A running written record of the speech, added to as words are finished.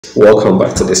Welcome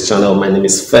back to this channel. My name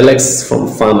is Felix from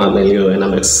Farm Amelio, and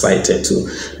I'm excited to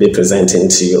be presenting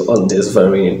to you on this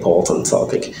very important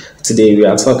topic. Today we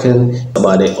are talking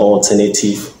about the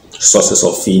alternative sources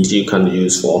of feed you can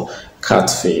use for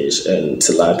catfish and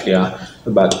tilapia,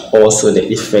 but also the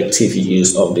effective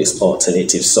use of these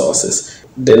alternative sources.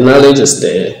 The knowledge is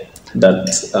there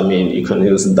that you can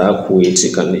use dark wheat,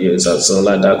 you can use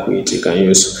Azolla dark wheat, you can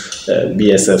use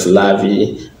BSF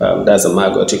larvae, that's a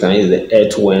maggot, you can use the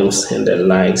earthworms and the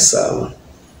likes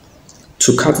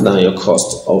to cut down your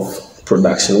cost of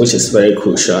production, which is very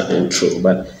crucial and true.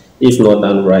 But if not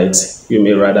done right, you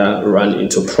may rather run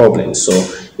into problems. So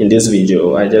in this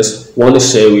video, I just want to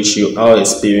share with you our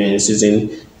experience using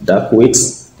dark wheat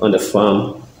on the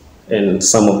farm and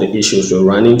some of the issues we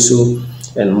run into,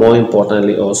 and more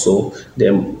importantly also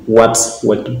what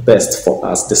worked best for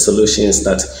us, the solutions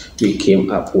that we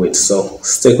came up with. So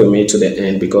stick with me to the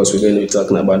end, because we're going to be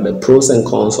talking about the pros and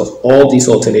cons of all these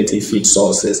alternative feed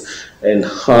sources and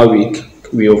how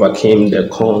we overcame the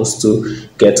cons to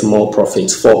get more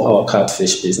profits for our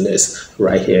catfish business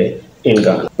right here in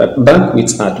Ghana. But dark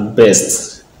wheat at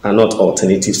best are not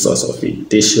alternative source of feed.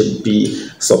 They should be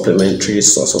supplementary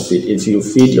source of feed. If you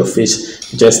feed your fish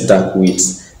just dark wheat,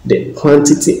 the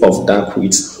quantity of dark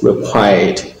wheat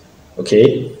required,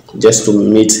 just to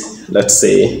meet, let's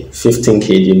say, 15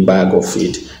 kg bag of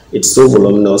feed, it's so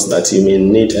voluminous that you may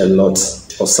need a lot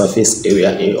of surface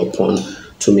area in your pond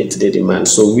to meet the demand.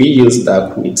 So we use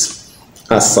dark wheat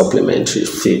as supplementary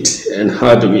feed. And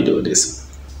how do we do this?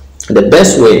 The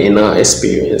best way in our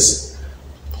experience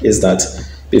is that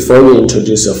before you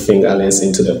introduce your fingerlings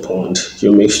into the pond,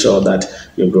 you make sure that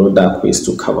you grow dark wheat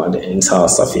to cover the entire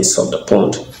surface of the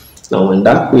pond. Now, when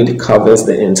dark wheat covers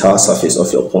the entire surface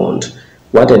of your pond,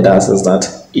 what it does is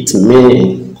that it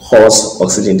may cause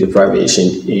oxygen deprivation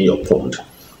in your pond.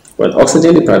 When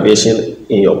oxygen deprivation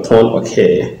in your pond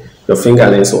occurs, your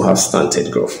fingerlings will have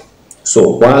stunted growth. So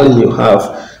while you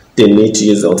have the need to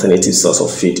use the alternative source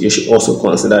of feed, you should also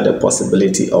consider the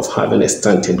possibility of having a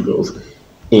stunted growth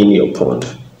in your pond.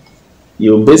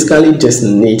 You basically just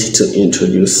need to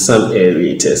introduce some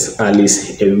aerators at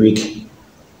least a week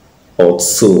or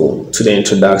so to the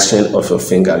introduction of your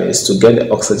fingerlings to get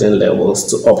the oxygen levels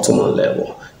to optimal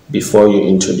level before you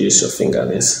introduce your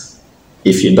fingerlings.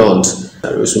 If you don't,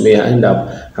 you may end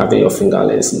up having your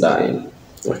fingerlings dying.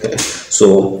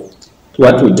 So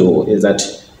what we do is that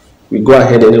we go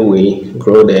ahead anyway,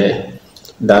 grow the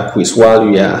dark wheat. While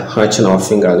we are hatching our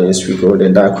fingerlings, we grow the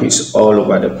dark wheat all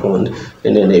over the pond,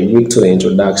 and then a week to the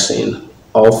introduction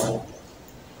of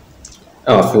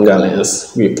our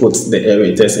fingerlings, we put the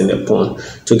aerators in the pond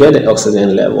to get the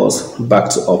oxygen levels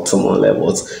back to optimal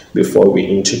levels before we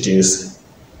introduce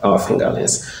our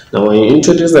fingerlings. Now, when you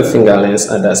introduce the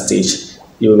fingerlings at that stage,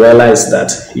 you realize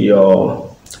that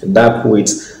your dark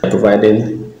wheat are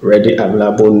providing ready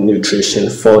available nutrition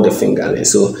for the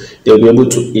fingerlings, so they'll be able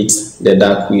to eat the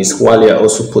dark wheat while you're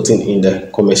also putting in the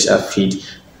commercial feed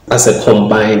as a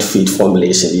combined feed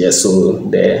formulation. Yes, so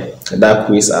the dark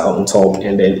wheats are on top,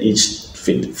 and then each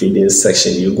feeding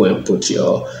section you go and put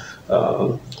your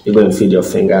you're going to feed your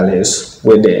fingerlings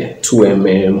with the 2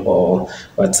 mm or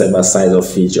whatever size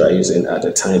of feed you are using at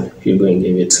the time. You're going to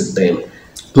give it to them.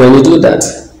 When you do that,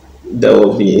 there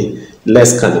will be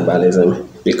less cannibalism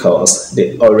because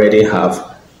they already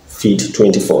have feed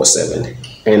 24/7,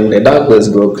 and the dark wheats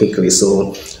grow quickly.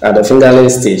 So at the fingerling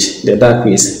stage, the dark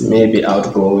wheats may be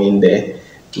outgrowing the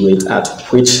rate at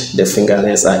which the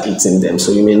fingerlings are eating them,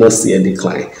 so you may not see a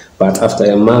decline. But after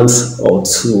a month or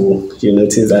two, you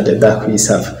notice that the dark wheats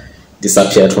have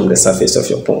disappeared from the surface of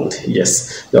your pond.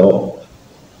 Yes, your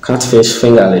catfish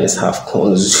fingerlings have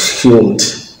consumed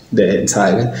the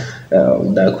entire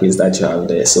dark wheat that you have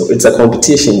there. So it's a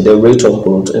competition, the rate of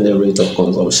growth and the rate of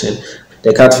consumption.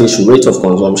 The catfish rate of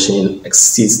consumption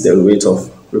exceeds the rate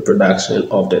of reproduction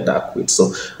of the dark wheat.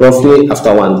 So roughly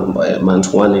after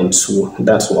month 1 and 2,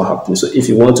 that's what happens. So if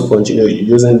you want to continue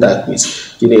using dark wheat,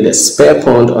 you need a spare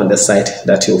pond on the site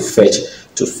that you'll fetch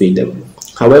to feed them.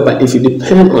 However, if you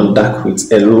depend on dark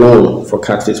wheat alone for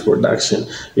catfish production,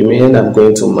 you may end up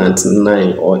going to month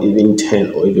 9 or even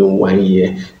 10 or even 1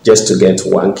 year just to get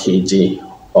 1 kg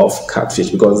of catfish,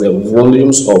 because the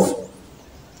volumes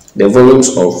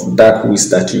of dark wheat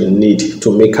that you need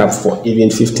to make up for even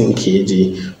 15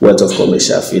 kg worth of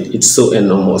commercial feed, it's so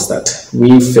enormous that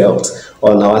we felt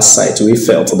on our site,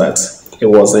 that it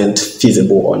wasn't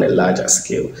feasible on a larger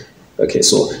scale.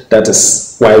 So that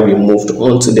is why we moved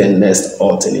on to the next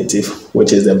alternative,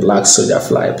 which is the black soldier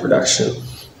fly production.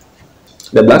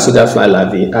 The black soldier fly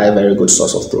larvae are a very good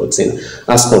source of protein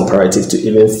as comparative to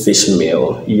even fish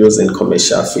meal used in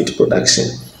commercial feed production.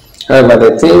 However,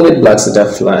 the thing with black soldier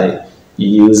fly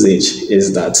usage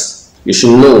is that you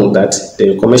should know that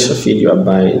the commercial feed you are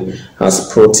buying has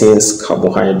proteins,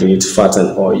 carbohydrates, fat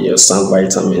and oil, some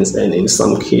vitamins, and in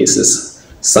some cases,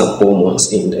 some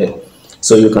hormones in there.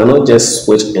 So you cannot just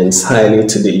switch entirely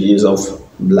to the use of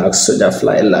black soldier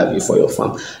fly larvae for your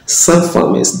farm. Some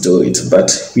farmers do it,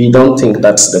 but we don't think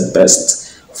that's the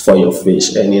best for your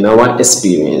fish. And in our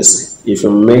experience, if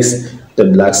you mix the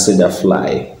black soldier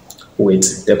fly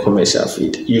with the commercial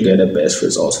feed, you get the best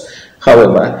results.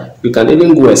 However, you can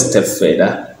even go a step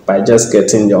further by just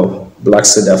getting your black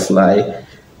soldier fly,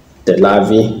 the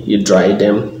larvae, you dry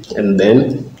them, and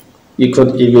then you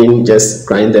could even just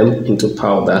grind them into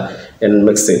powder and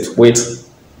mix it with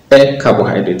a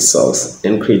carbohydrate sauce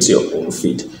and create your own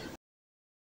feed.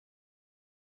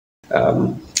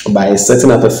 By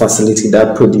setting up a facility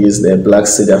that produced the black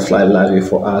soldier fly larvae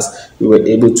for us, we were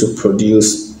able to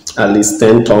produce at least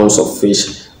 10 tons of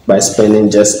fish by spending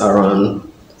just around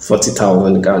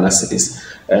 40,000 Ghana cedis.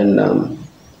 And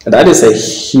that is a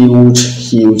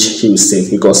huge save,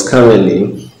 because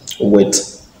currently with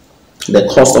the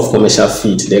cost of commercial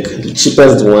feed, the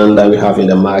cheapest one that we have in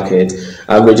the market,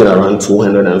 averaging around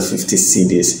 250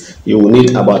 cedis, you will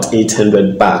need about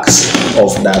 800 bags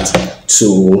of that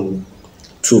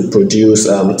to produce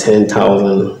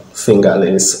 10,000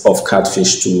 fingerlings of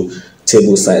catfish to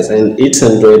table size. And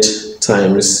 800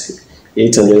 times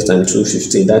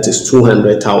 250, that is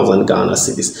 200,000 Ghana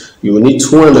cedis. You will need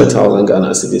 200,000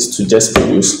 Ghana cedis to just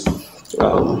produce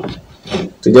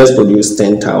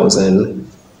 10,000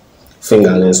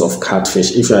 fingerlings of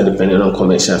catfish if you are depending on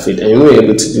commercial feed. And we were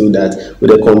able to do that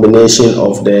with a combination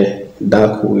of the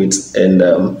dark wheat and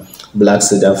black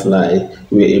soldier fly.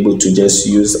 We were able to just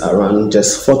use around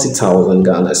just 40,000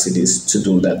 Ghana cedis to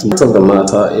do that. Part of the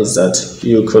matter is that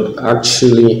you could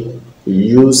actually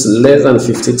use less than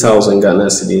 50,000 Ghana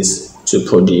cedis to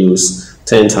produce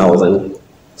 10,000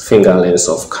 fingerlings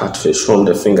of catfish from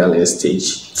the fingerling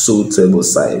stage to table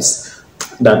size.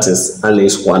 That is at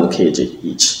least 1 kg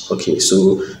each. Okay,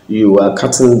 so you are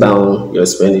cutting down your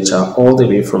expenditure all the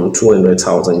way from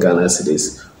 200,000 Ghana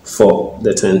cedis for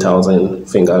the 10,000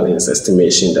 fingerlings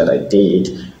estimation that I did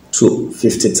to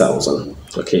 50,000.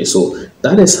 Okay, so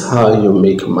that is how you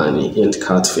make money in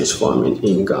catfish farming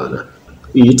in Ghana.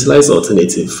 You utilize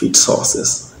alternative feed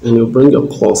sources and you bring your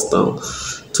cost down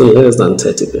to less than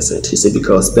 30%. You see,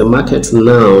 because the market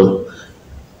now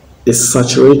is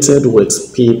saturated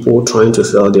with people trying to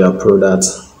sell their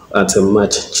products at a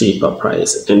much cheaper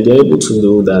price, and they're able to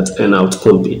do that and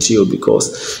outcompete you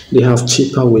because they have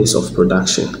cheaper ways of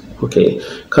production. Okay,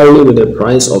 currently with the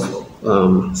price of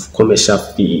commercial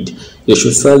feed, you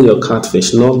should sell your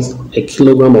catfish, not a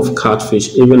kilogram of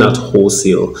catfish, even at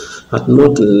wholesale, at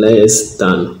not less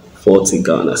than 40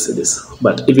 Ghana cedis.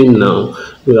 But even now,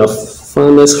 we have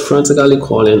farmers frantically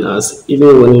calling us,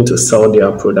 even willing to sell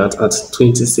their product at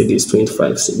 20 cedis,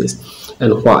 25 cedis.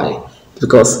 And why?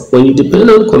 Because when you depend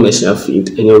on commercial feed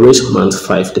and you reach month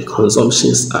 5, the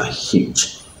consumptions are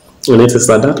huge. And it is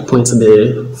at that point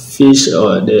the fish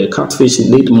or the catfish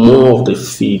need more of the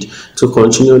feed to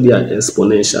continue their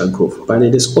exponential growth. But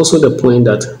it is also the point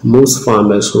that most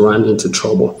farmers run into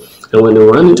trouble. And when they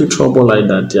run into trouble like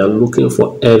that, they are looking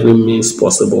for every means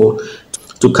possible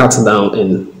to cut down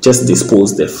and just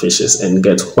dispose their fishes and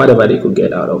get whatever they could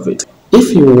get out of it.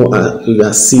 If you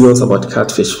are serious about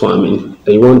catfish farming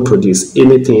and you won't produce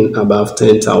anything above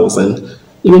 10,000,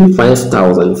 even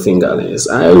 5,000 fingerlings,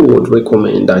 I would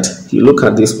recommend that you look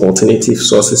at these alternative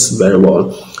sources very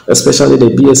well, especially the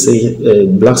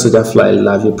BSA black soldier fly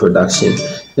larvae production,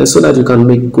 and so that you can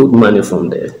make good money from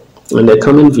there. In the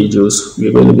coming videos,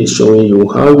 we're going to be showing you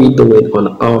how we do it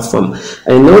on our farm.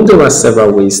 I know there are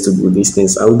several ways to do these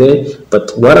things out there,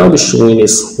 but what I'll be showing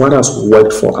is what has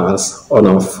worked for us on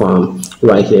our farm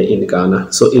right here in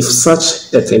Ghana. So if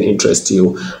such a thing interests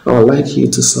you, I would like you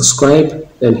to subscribe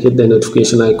and hit the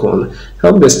notification icon.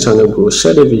 Help this channel grow.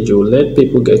 Share the video. Let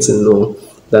people get to know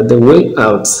that the way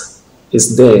out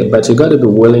is there, but you got to be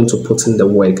willing to put in the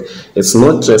work. It's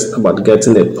not just about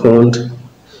getting a pond,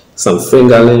 some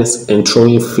fingerlings, and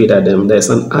throwing feed at them. There's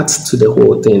an art to the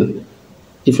whole thing.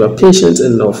 If you're patient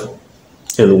enough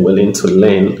and willing to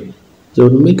learn, you'll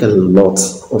make a lot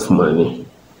of money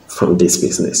from this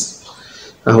business.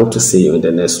 I hope to see you in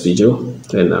the next video,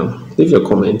 and leave your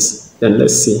comments and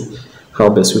let's see how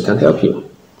best we can help you.